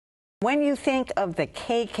When you think of the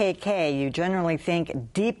KKK, you generally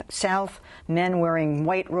think Deep South, men wearing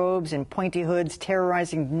white robes and pointy hoods,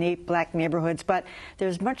 terrorizing black neighborhoods. But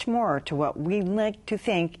there's much more to what we like to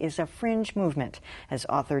think is a fringe movement, as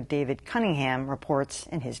author David Cunningham reports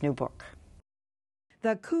in his new book.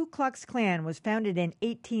 The Ku Klux Klan was founded in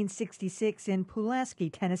 1866 in Pulaski,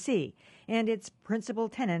 Tennessee, and its principal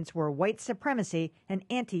tenets were white supremacy and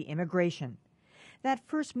anti-immigration. That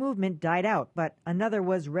first movement died out, but another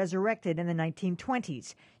was resurrected in the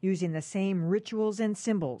 1920s, using the same rituals and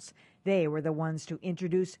symbols. They were the ones to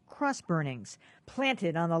introduce cross burnings,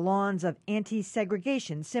 planted on the lawns of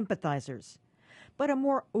anti-segregation sympathizers. But a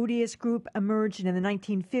more odious group emerged in the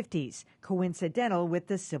 1950s, coincidental with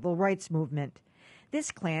the civil rights movement.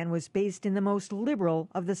 This Klan was based in the most liberal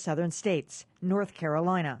of the southern states, North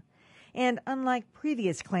Carolina, and unlike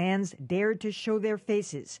previous Klans, dared to show their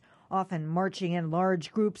faces, often marching in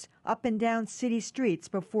large groups up and down city streets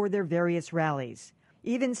before their various rallies.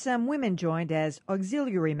 Even some women joined as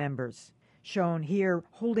auxiliary members, shown here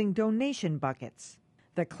holding donation buckets.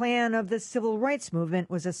 The Klan of the Civil Rights Movement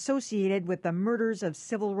was associated with the murders of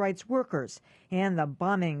civil rights workers and the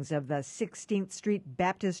bombings of the 16th Street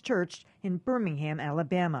Baptist Church in Birmingham,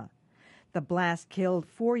 Alabama. The blast killed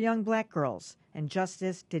 4 young black girls, and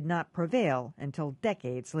justice did not prevail until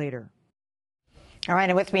decades later. All right,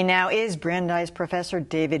 and with me now is Brandeis professor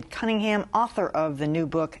David Cunningham, author of the new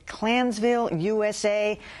book, Klansville,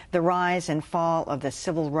 U.S.A., The Rise and Fall of the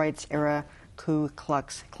Civil Rights Era Ku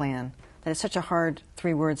Klux Klan. That is such a hard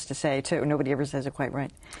 3 words to say, too. Nobody ever says it quite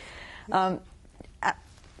right.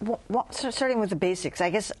 Starting with the basics,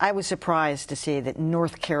 I guess I was surprised to see that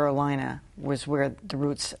North Carolina was where the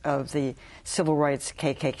roots of the civil rights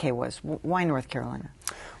KKK was. Why North Carolina?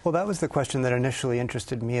 Well, that was the question that initially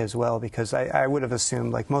interested me as well, because I would have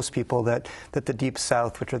assumed, like most people, that the Deep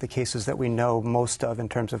South, which are the cases that we know most of in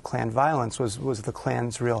terms of Klan violence, was the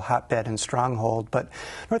Klan's real hotbed and stronghold. But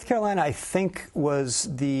North Carolina, I think, was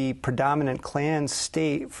the predominant Klan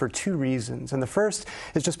state for 2 reasons. And the first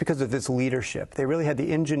is just because of its leadership. They really had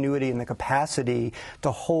the ingenuity and the capacity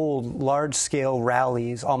to hold large-scale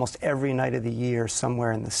rallies almost every night of the year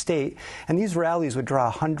somewhere in the state. And these rallies would draw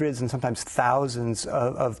hundreds and sometimes thousands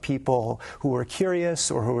of people who were curious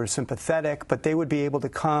or who were sympathetic, but they would be able to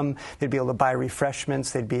come, they'd be able to buy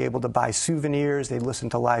refreshments, they'd be able to buy souvenirs, they'd listen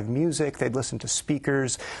to live music, they'd listen to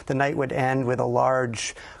speakers. The night would end with a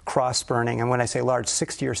large cross burning, and when I say large,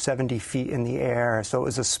 60 or 70 feet in the air, so it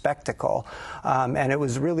was a spectacle, and it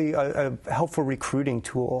was really a helpful recruiting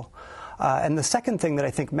tool. And the second thing that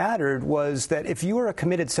I think mattered was that if you were a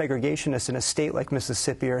committed segregationist in a state like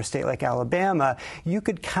Mississippi or a state like Alabama, you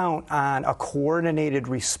could count on a coordinated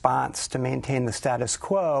response to maintain the status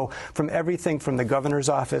quo from everything from the governor's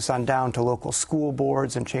office on down to local school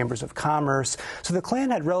boards and chambers of commerce. So the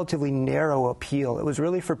Klan had relatively narrow appeal. It was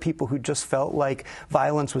really for people who just felt like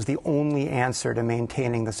violence was the only answer to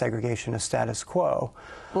maintaining the segregationist status quo.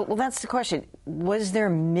 Well, that's the question. Was their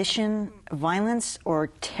mission violence or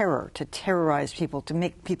terror, to terrorize people, to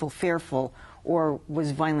make people fearful, or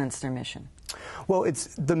was violence their mission? Well,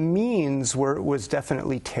 the means was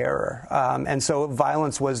definitely terror, and so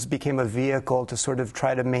violence became a vehicle to sort of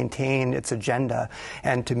try to maintain its agenda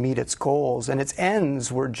and to meet its goals, and its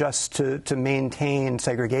ends were just to maintain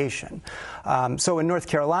segregation. So in North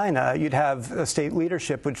Carolina, you'd have a state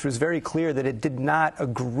leadership which was very clear that it did not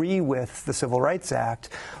agree with the Civil Rights Act,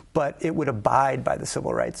 but it would abide by the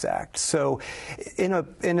Civil Rights Act. So in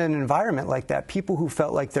an environment like that, people who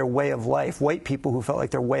felt like their way of life, white people who felt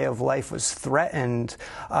like their way of life was threatened,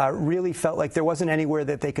 really felt like there wasn't anywhere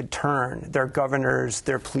that they could turn. Their governors,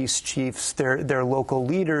 their police chiefs, their local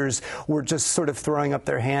leaders were just sort of throwing up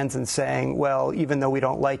their hands and saying, well, even though we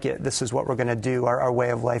don't like it, this is what we're going to do. Our way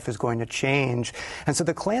of life is going to change. And so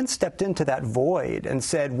the Klan stepped into that void and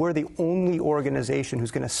said, we're the only organization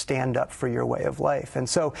who's going to stand up for your way of life. And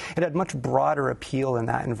so it had much broader appeal in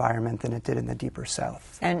that environment than it did in the deeper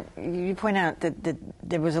South. And you point out that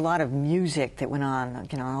there was a lot of music that went on,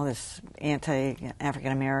 you know, all this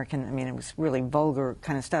anti-African American, I mean, it was really vulgar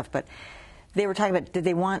kind of stuff, but they were talking about, did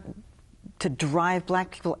they want to drive black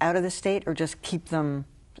people out of the state or just keep them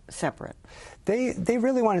separate? They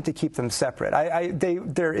really wanted to keep them separate.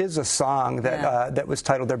 There is a song that that was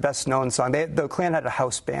titled, their best known song. The Klan had a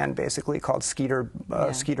house band basically called Skeeter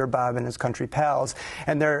Bob and his Country Pals,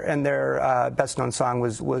 and their best known song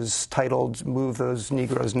was titled "Move Those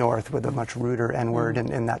Negroes North" with a much ruder N-word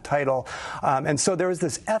in that title. And so there was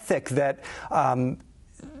this ethic that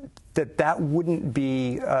that wouldn't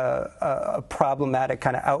be a problematic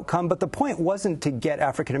kind of outcome. But the point wasn't to get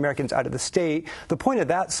African Americans out of the state. The point of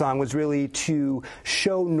that song was really to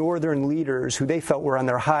show Northern leaders who they felt were on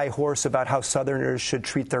their high horse about how Southerners should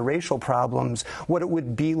treat their racial problems, what it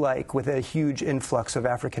would be like with a huge influx of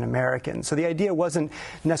African Americans. So the idea wasn't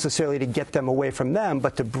necessarily to get them away from them,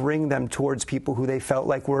 but to bring them towards people who they felt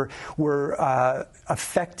like were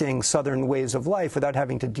affecting Southern ways of life without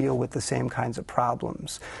having to deal with the same kinds of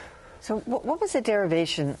problems. So what was the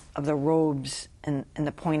derivation of the robes and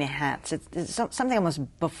the pointy hats? It's something almost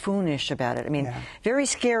buffoonish about it. I mean, very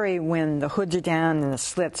scary when the hoods are down and the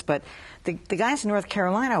slits, but the guys in North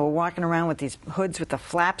Carolina were walking around with these hoods with the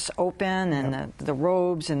flaps open and the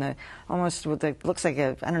robes and almost what looks like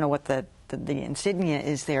I don't know what the insignia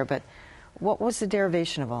is there, but what was the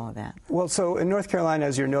derivation of all of that? Well, so in North Carolina,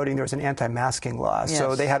 as you're noting, there was an anti-masking law. Yes.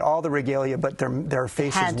 So they had all the regalia, but their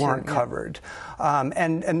faces weren't covered.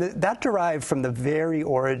 And that derived from the very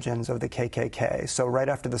origins of the KKK. So right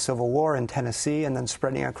after the Civil War in Tennessee and then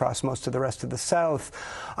spreading across most of the rest of the South.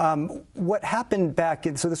 What happened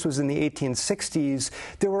so this was in the 1860s,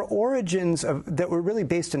 there were origins that were really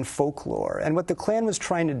based in folklore. And what the Klan was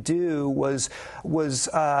trying to do was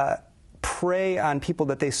prey on people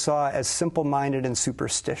that they saw as simple-minded and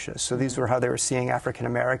superstitious. So these were how they were seeing African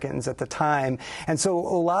Americans at the time. And so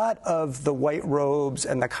a lot of the white robes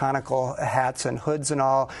and the conical hats and hoods and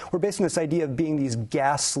all were based on this idea of being these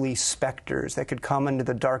ghastly specters that could come into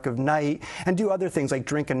the dark of night and do other things like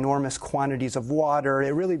drink enormous quantities of water.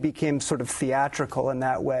 It really became sort of theatrical in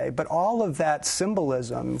that way. But all of that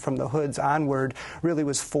symbolism from the hoods onward really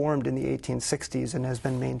was formed in the 1860s and has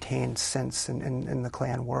been maintained since in the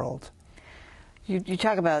Klan world. You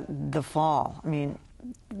talk about the fall. I mean,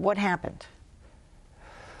 what happened?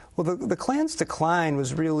 Well, the Klan's decline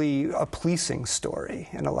was really a policing story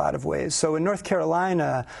in a lot of ways. So in North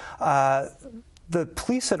Carolina, the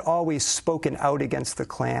police had always spoken out against the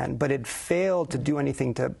Klan, but had failed to do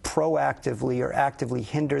anything to proactively or actively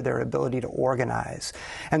hinder their ability to organize.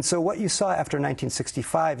 And so what you saw after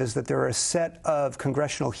 1965 is that there were a set of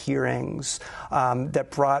congressional hearings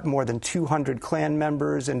that brought more than 200 Klan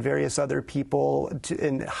members and various other people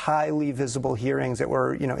in highly visible hearings that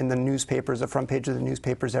were, in the newspapers, the front page of the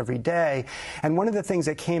newspapers every day. And one of the things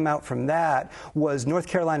that came out from that was North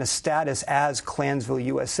Carolina's status as Klansville,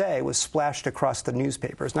 U.S.A. was splashed across the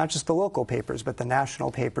newspapers, not just the local papers, but the national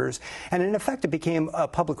papers. And in effect, it became a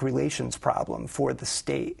public relations problem for the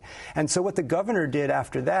state. And so what the governor did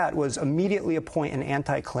after that was immediately appoint an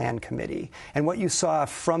anti-Klan committee. And what you saw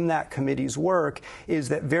from that committee's work is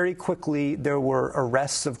that very quickly there were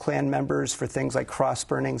arrests of Klan members for things like cross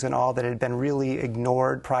burnings and all that had been really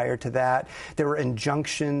ignored prior to that. There were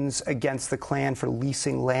injunctions against the Klan for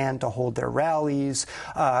leasing land to hold their rallies.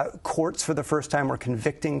 Courts for the first time were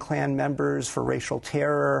convicting Klan members for racial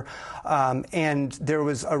terror, and there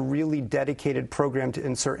was a really dedicated program to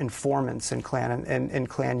insert informants in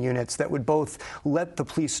Klan units that would both let the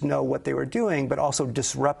police know what they were doing, but also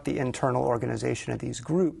disrupt the internal organization of these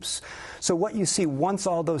groups. So what you see once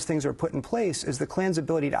all those things are put in place is the Klan's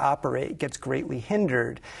ability to operate gets greatly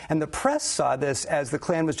hindered. And the press saw this as the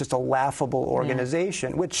Klan was just a laughable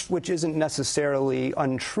organization, which isn't necessarily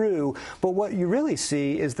untrue, but what you really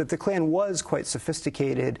see is that the Klan was quite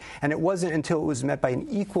sophisticated, and it wasn't until it was met by an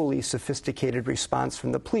equally sophisticated response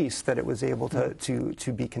from the police that it was able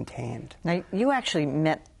to be contained. Now, you actually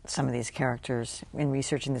met some of these characters in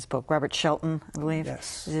researching this book. Robert Shelton, I believe,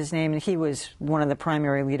 is his name, and he was one of the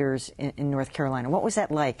primary leaders in North Carolina. What was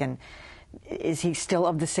that like, and is he still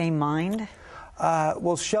of the same mind?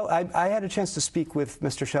 Well, I had a chance to speak with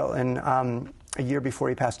Mr. Shelton a year before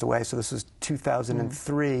he passed away, so this was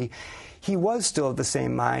 2003. He was still of the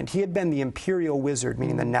same mind. He had been the imperial wizard,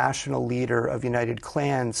 meaning the national leader of United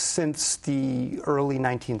Klans, since the early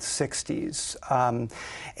 1960s.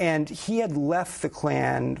 And he had left the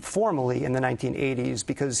Klan formally in the 1980s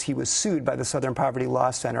because he was sued by the Southern Poverty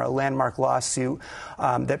Law Center, a landmark lawsuit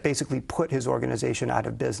that basically put his organization out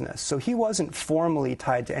of business. So he wasn't formally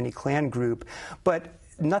tied to any Klan group, but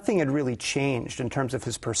nothing had really changed in terms of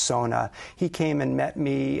his persona. He came and met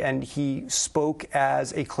me, and he spoke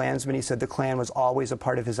as a Klansman. He said the Klan was always a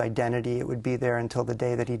part of his identity. It would be there until the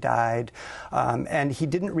day that he died. And he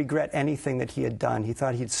didn't regret anything that he had done. He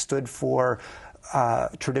thought he'd stood for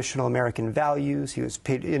traditional American values. He was,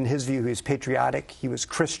 in his view, he was patriotic, he was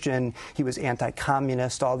Christian, he was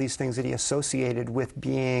anti-communist, all these things that he associated with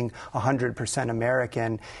being 100%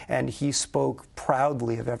 American, and he spoke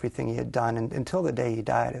proudly of everything he had done until the day he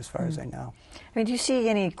died, as far as I know. I mean, do you see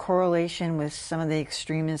any correlation with some of the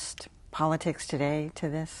extremist politics today to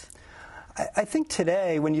this? I think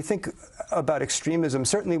today, when you think about extremism,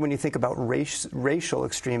 certainly when you think about racial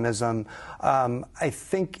extremism, I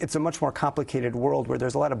think it's a much more complicated world where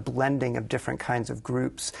there's a lot of blending of different kinds of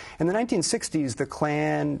groups. In the 1960s, the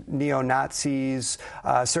Klan, neo-Nazis,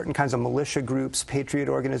 certain kinds of militia groups, patriot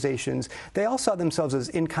organizations, they all saw themselves as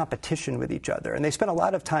in competition with each other, and they spent a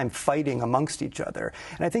lot of time fighting amongst each other.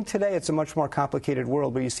 And I think today it's a much more complicated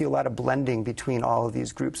world where you see a lot of blending between all of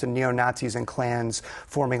these groups, and neo-Nazis and Klans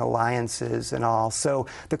forming alliances and all. So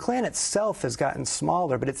the Klan itself has gotten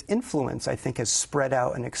smaller, but its influence, I think, has spread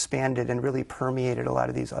out and expanded and really permeated a lot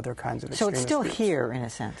of these other kinds of extremist So it's still groups. here, in a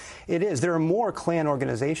sense. It is. There are more Klan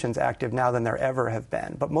organizations active now than there ever have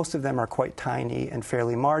been, but most of them are quite tiny and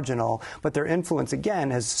fairly marginal. But their influence,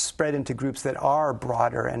 again, has spread into groups that are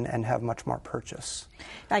broader and have much more purchase.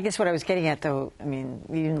 I guess what I was getting at, though, I mean,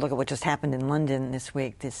 you can look at what just happened in London this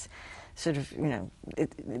week, this sort of, you know,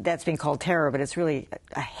 that's being called terror, but it's really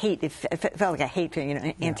a hate. It felt like a hate, you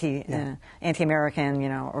know, anti-American, you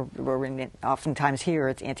know, or oftentimes here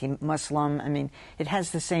it's anti-Muslim. I mean, it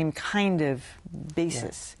has the same kind of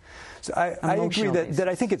basis. Yeah. So I agree that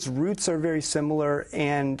I think its roots are very similar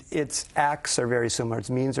and its acts are very similar, its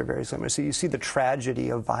means are very similar. So you see the tragedy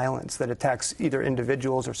of violence that attacks either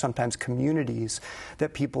individuals or sometimes communities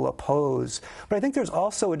that people oppose. But I think there's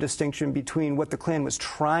also a distinction between what the Klan was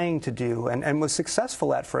trying to do and was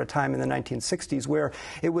successful at for a time in the 1960s, where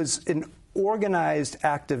it was an organized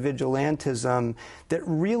act of vigilantism that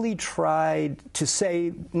really tried to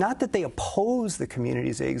say not that they opposed the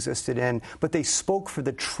communities they existed in, but they spoke for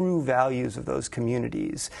the true values of those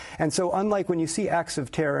communities. And so unlike when you see acts of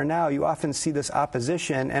terror now, you often see this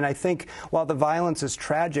opposition. And I think while the violence is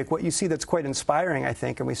tragic, what you see that's quite inspiring, I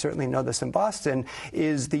think, and we certainly know this in Boston,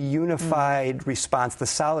 is the unified response, the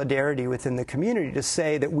solidarity within the community to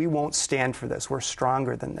say that we won't stand for this. We're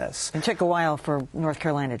stronger than this. It took a while for North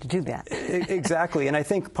Carolina to do that. Exactly. And I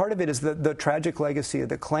think part of it is the tragic legacy of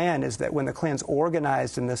the Klan is that when the Klan's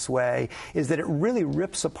organized in this way, is that it really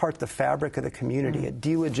rips apart the fabric of the community. It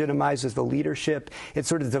delegitimizes the leadership. It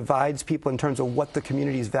sort of divides people in terms of what the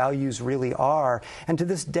community's values really are. And to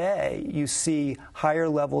this day, you see higher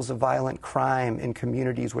levels of violent crime in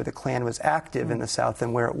communities where the Klan was active in the South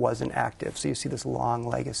than where it wasn't active. So you see this long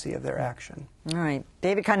legacy of their action. All right.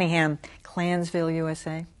 David Cunningham, Klansville,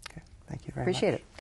 USA. Okay. Thank you very much. Appreciate it.